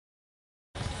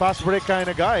fast break kind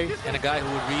of guy. And a guy who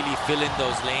would really fill in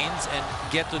those lanes and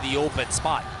get to the open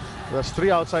spot. There's 3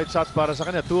 outside shots para sa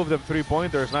kanya, 2 of them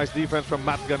 3-pointers. Nice defense from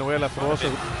Matt Ganuelas-Rosser.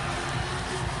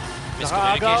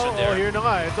 Miscommunication there. Oh, here na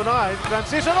nga. Ito na nga.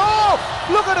 Transition. Oh!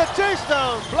 Look at the chase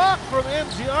down. Block from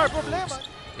MGR. Problema.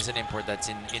 Is an import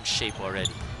that's in shape already.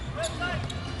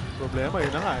 Problema, yun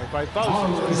na nga. 5,000.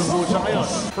 So, inubuo siya ngayon.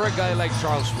 For a guy like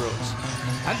Charles Rhodes,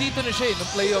 andito na siya ng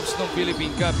playoffs ng Philippine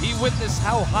Cup. He witnessed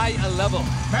how high a level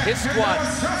his squad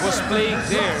was playing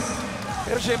there.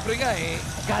 Pero syempre nga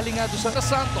galing nga doon sa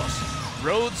Santos.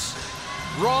 Rhodes,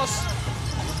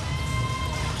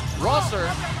 Rosser,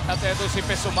 at eto si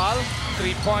Pesumal.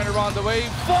 3-pointer on the way.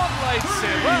 Von lights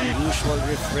it. Usual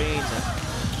refrain.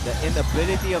 The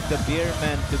inability of the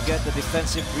Beermen to get the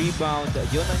defensive rebound.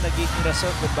 Yun ang nagiging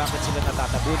rason kung bakit sila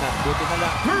natatabunan. Buti na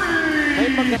lang.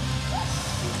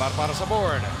 Mar para sa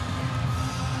board.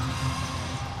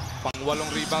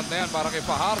 Pang-8 rebound na yan para kay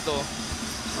Fajardo.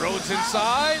 Rhodes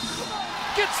inside.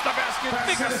 Gets the basket.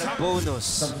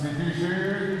 Bonus.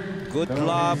 Good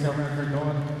lob.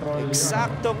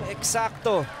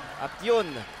 Eksaktong-eksakto. At yun,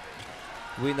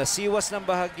 winasiwas ng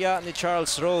bahagya ni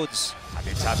Charles Rhodes.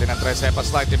 Atin sa atin ang 3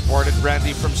 Cepas Light imported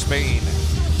brandy from Spain.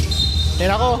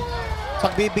 Yan ako,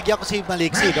 pagbibigyan ko si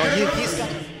Maliksi. No?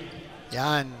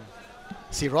 Yan.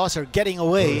 Si Rosser getting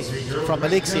away from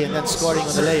Maliksi and then scoring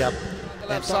on the layup.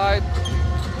 Left side.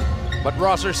 But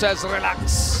Rosser says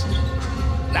relax.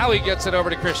 Now he gets it over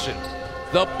to Christian.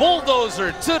 The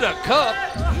bulldozer to the cup,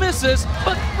 misses,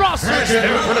 but Rosser's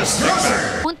there for the stick.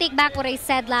 Won't take back what I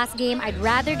said last game. I'd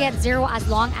rather get 0 as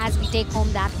long as we take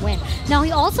home that win. Now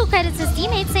he also credits his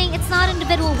teammates, saying it's not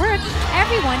individual work.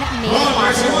 Everyone made it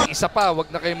possible. Isa pa,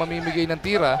 wag na kayo mamimigay ng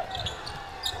tira.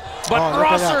 But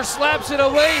Rosser slaps it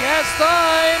away, has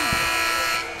time.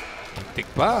 Tik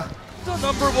pa. The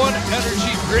 #1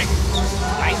 energy drink.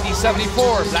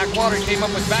 90-74. Blackwater came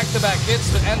up with back-to-back hits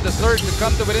to end the third to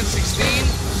come to within 16.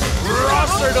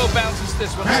 Rosser though bounces this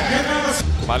one.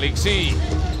 Maliksi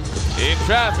in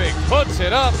traffic, puts it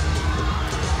up.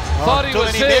 Thought he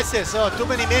was hit. Too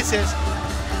many misses.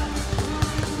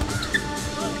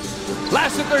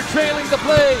 Lassiter trailing the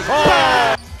play.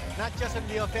 Not just in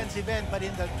the offensive end, but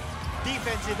in the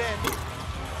defensive end.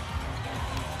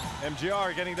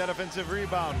 MGR getting that offensive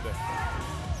rebound.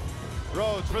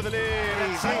 Rhodes for the lead.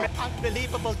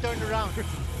 Unbelievable turnaround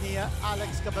ni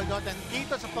Alex Cabagot. And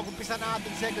dito sa pag-umpisa ng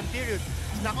ating second period,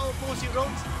 nakaupo si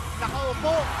Rhodes.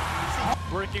 Nakaupo.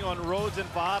 Working on Rhodes and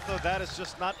Fajardo, that is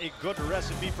just not a good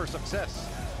recipe for success.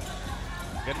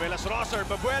 Ganuelas-Rosser,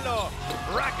 Babuelo,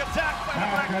 rack attack by the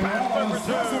Black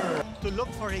Panther. To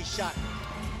look for a shot.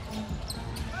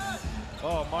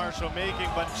 Oh, Marshall making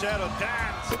Banchero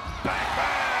dance. Bang,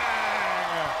 bang!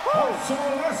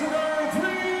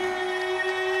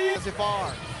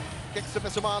 Far. Kicks to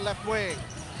Pesumal left wing.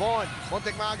 Von,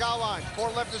 muntik maagawan.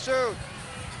 4 left to shoot.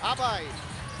 Abay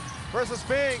versus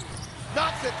Ping.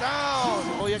 Knocks it down.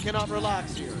 Oh, you cannot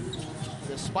relax here.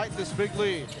 Despite this big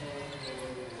lead.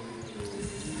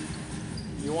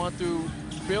 You want to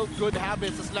build good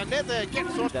habits. As Lanete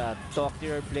gets on. Talk to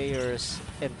your players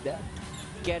and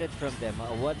get it from them.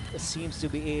 What seems to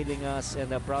be ailing us,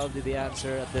 and probably the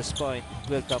answer at this point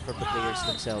will come from the players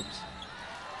themselves.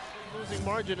 Losing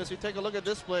margin as you take a look at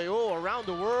this play. Oh, around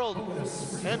the world.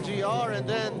 MGR and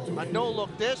then a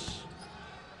no-look dish.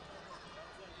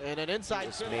 And an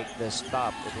inside. Just make the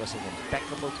stop. It was an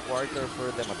impeccable quarter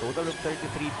for them. A total of 33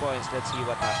 points. Let's see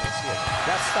what happens here.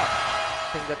 That's tough.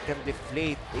 Thing that can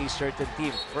deflate a certain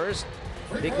team. First,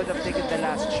 they could have taken the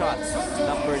last shot.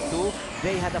 Number 2,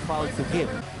 they had a foul to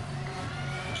give.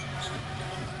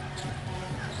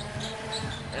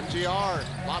 MGR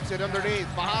lobs it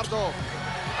underneath. Fajardo.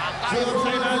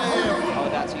 Oh,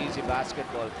 that's easy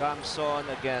basketball. Comes on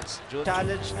against June.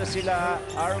 Challenge na sila.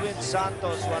 Arwin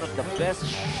Santos, one of the best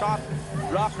shot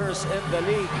blockers in the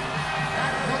league.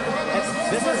 And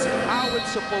this is how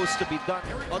it's supposed to be done.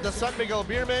 On the San Miguel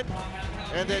Beermen.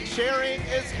 And then sharing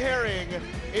is caring.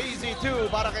 Easy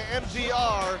 2 para kay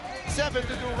MGR. 7-2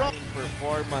 run.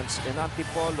 Performance in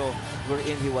Antipolo,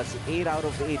 wherein he was 8 out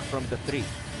of 8 from the 3.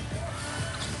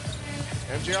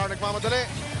 MGR nagmamadali.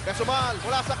 Pesumal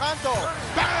mula sa kanto.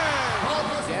 Bang!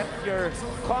 Get your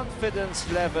confidence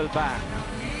level back.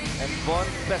 And Von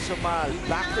Pesumal,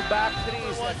 back-to-back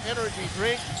threes. One energy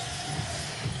drink.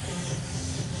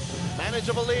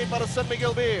 Manageable lead para San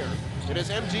Miguel Beer. It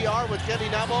is MGR with Kenny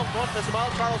Nabok, Von Pesumal,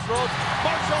 Charles Rhodes,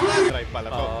 Marshall left. Right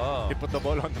pala to. He put the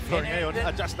ball on the floor ngayon.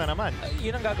 Adjust na naman.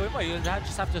 Yun ang gagawin mo. You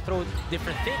just have to throw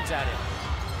different things at him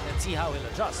and see how he'll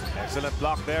adjust. Excellent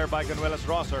block there by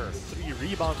Ganuelas-Rosser. 3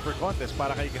 rebounds per contest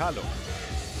para kay Galo.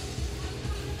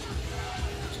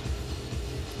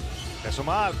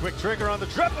 Pesumal, quick trigger on the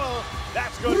triple.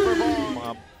 That's good for Bong.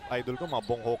 Mga idol ko, mga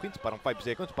Bong Hawkins, parang 5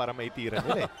 seconds para maitira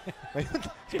nila eh. Ngayon,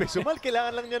 Pesumal,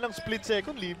 kailangan lang niya ng split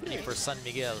second libre. For San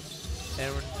Miguel. And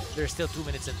there's still 2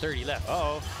 minutes and 30 left.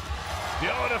 Uh-oh.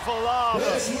 Beautiful lob.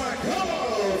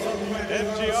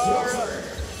 MGR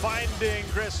finding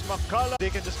Chris McCullough. They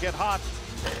can just get hot.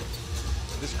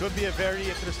 This could be a very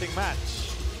interesting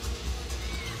match.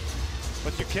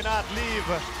 But you cannot leave.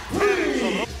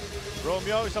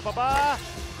 Romeo isa pa ba?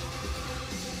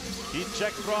 Heat check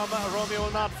from Romeo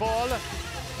will not fall.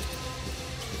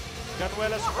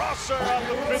 Ganuelas-Rosser on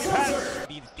the pretty pass.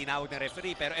 Tinawag ng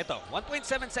referee, pero ito,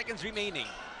 1.7 seconds remaining.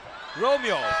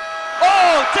 Romeo.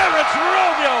 Oh, Terrence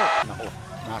Romeo! Nako,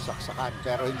 nasaksakan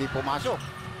pero hindi pumasok.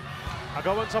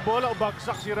 Agawan sa bola,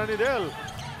 bagsak si Ranidel.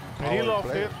 And he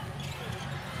lost it.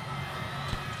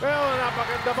 Pero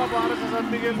napakanda pa para sa San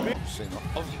Miguel.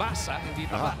 Of mass, hindi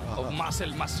tama. Of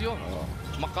muscle, mass yun.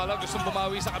 McCullough gustong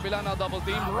bumawi sa kabila na double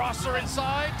team. Rosser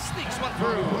inside, sneaks one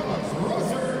through.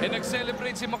 And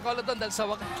nag-celebrate si McCullough doon dahil sa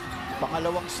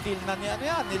Pangalawang steal na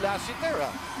nila si Terra.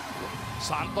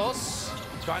 Santos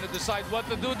trying to decide what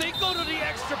to do. They go to the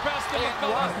extra pass to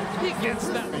McCullough. He gets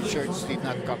that. Shirts did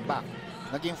not come back.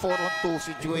 Naging 4-on-2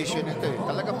 situation ito eh.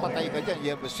 Talagang patay ka dyan.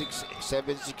 You have a 6'7",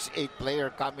 6'8" player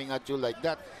coming at you like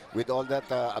that with all that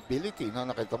ability. No,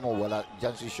 nakita mo, wala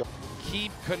dyan si Shaw.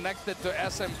 Keep connected to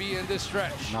SMB in this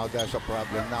stretch. Now there's a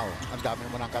problem now. Ang dami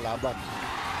mo ng kalaban.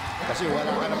 Kasi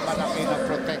wala ka ng malaki na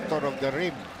protector of the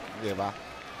rim. Di ba?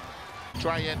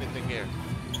 Try anything here.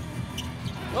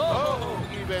 Oh!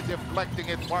 Ibe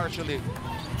deflecting it partially.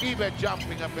 Ibe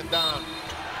jumping up and down.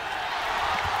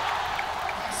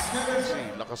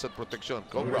 Lakas at protection.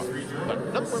 Cobra,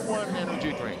 the #1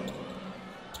 energy drink.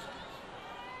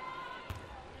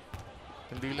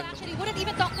 Actually, wouldn't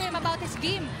even talk to him about his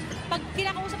game. Pag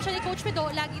kinakausap siya ni Coach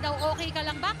Pido, lagi daw, okay ka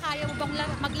lang ba? Kaya mo bang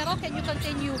maglaro? Can you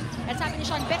continue? And sabi ni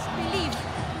Sean, best believe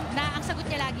na ang sagot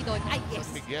niya lagi doon ay yes.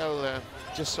 Miguel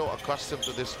just so accustomed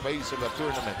to this phase of the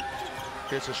tournament.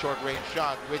 Here's a short-range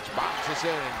shot, which bounces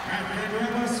in.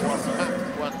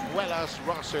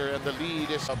 Ganuelas-Rosser, and the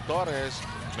lead is Torres.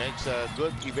 Makes a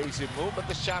good evasive move, but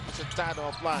the shot is a tad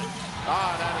offline.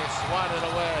 Ah, that is swatted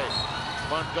away.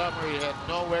 Montgomery had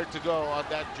nowhere to go on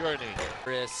that journey.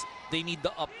 They need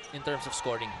the up in terms of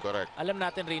scoring. Correct. Alam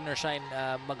natin, rain or shine,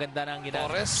 maganda na ang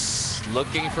ginagawa. Torres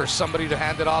looking for somebody to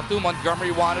hand it off to.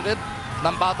 Montgomery wanted it.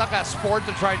 Nambatak has sport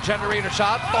to try and generate a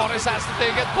shot. Torres has to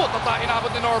take it. Puta tayo inabot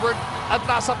ni Norbert. At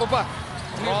nasa po pa.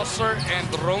 Rosser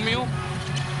and Romeo.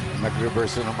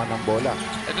 Nag-reverse naman ng bola.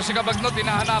 Ito si Kabagnot,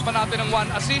 hinahanapan natin ng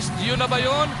 1 assist. Yun na ba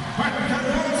yun?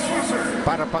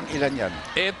 Para pang ilan yan?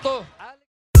 Ito.